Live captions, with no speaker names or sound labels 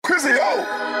KrissiO.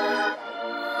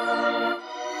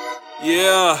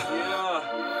 Yeah,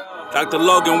 Dr.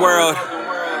 Logan World.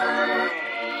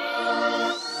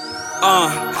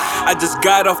 I just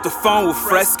got off the phone with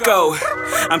Fresco.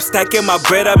 I'm stacking my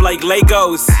bread up like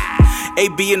Legos.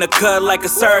 AB in the cut like a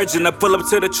surgeon. I pull up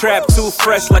to the trap too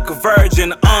fresh like a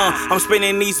virgin. I'm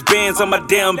spinning these bands on my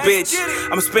damn bitch.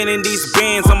 I'm spinning these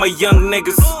bands on my young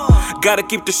niggas. Gotta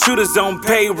keep the shooters on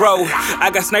payroll.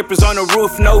 I got snipers on the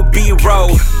roof, no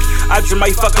B-roll. I just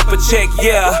might fuck up a check,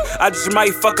 yeah. I just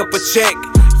might fuck up a check,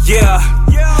 yeah.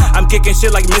 I'm kicking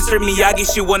shit like Mr. Miyagi.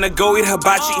 She wanna go eat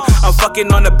hibachi. I'm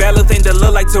fucking on the ballot thing that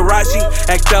look like Taraji.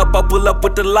 Act up, I pull up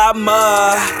with the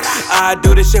llama. I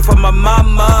do this shit for my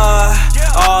mama.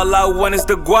 All I want is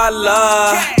the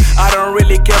guala. I don't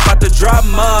really care about the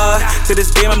drama. To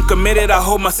this game I'm committed, I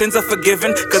hope my sins are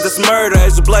forgiven. Cause it's murder,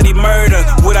 it's bloody murder.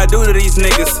 What I do to these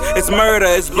niggas, it's murder,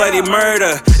 it's bloody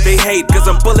murder. They hate cause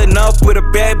I'm pulling up with a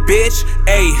bad bitch.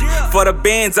 Ayy, for the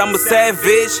bands I'm a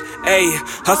savage. Ayy,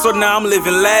 hustle now I'm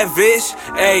living lavish.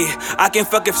 Ayy, I can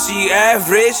fuck if she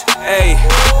average. Ayy,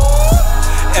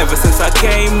 ever since I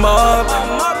came up,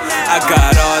 I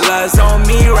got all eyes on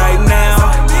me right now.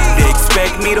 They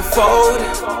expect me to fold,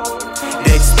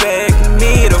 they expect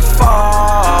me to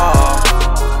fall.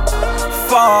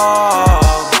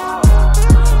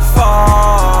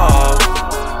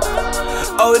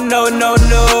 Oh no, no,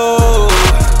 no.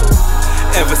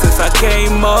 Ever since I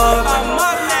came up,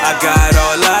 I got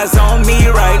all eyes on me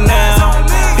right now.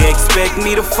 They expect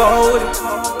me to fold,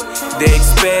 they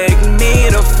expect me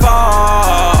to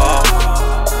fall.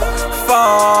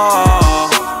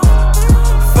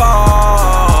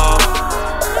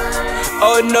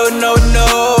 Oh no, no,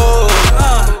 no.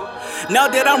 Now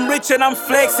that I'm rich and I'm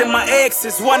flexing, my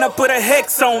exes wanna put a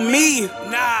hex on me.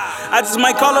 I just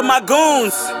might call up my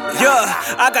goons. Yeah,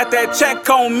 I got that check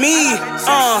on me.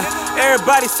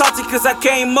 Everybody salty cause I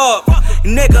came up.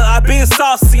 Nigga, I been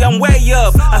saucy, I'm way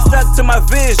up. I stuck to my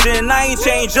vision, I ain't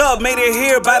change up. Made it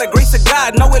here by the grace of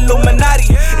God, no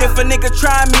Illuminati. If a nigga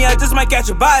try me, I just might catch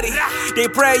a body. They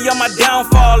pray on my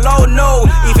downfall, oh no.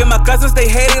 Even my cousins, they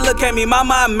hate it, look at me,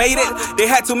 mama, I made it. They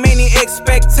had too many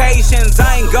expectations,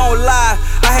 I ain't gon' lie.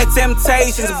 I had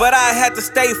temptations, but I had to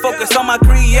stay focused on my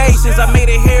creations. I made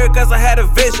it here cause I had a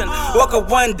vision. Woke up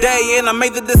one day and I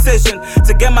made the decision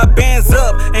to get my bands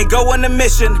up and go on a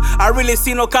mission. I really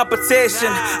see no competition.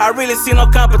 I really see no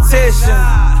competition.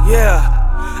 Yeah,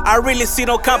 I really see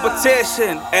no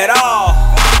competition at all.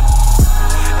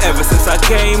 Ever since I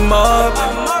came up,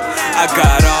 I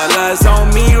got all eyes on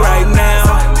me right now.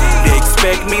 They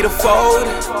expect me to fold,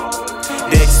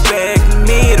 they expect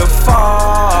me to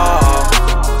fall.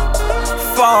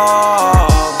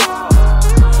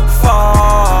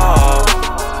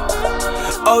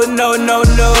 Oh no, no,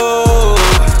 no.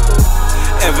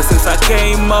 Ever since I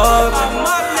came up,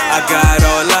 I got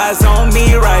all eyes on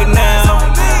me right now.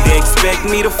 They expect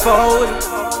me to fold,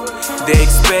 they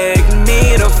expect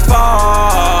me to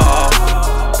fall.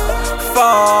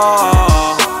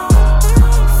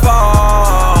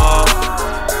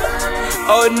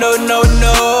 Oh no, no,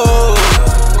 no.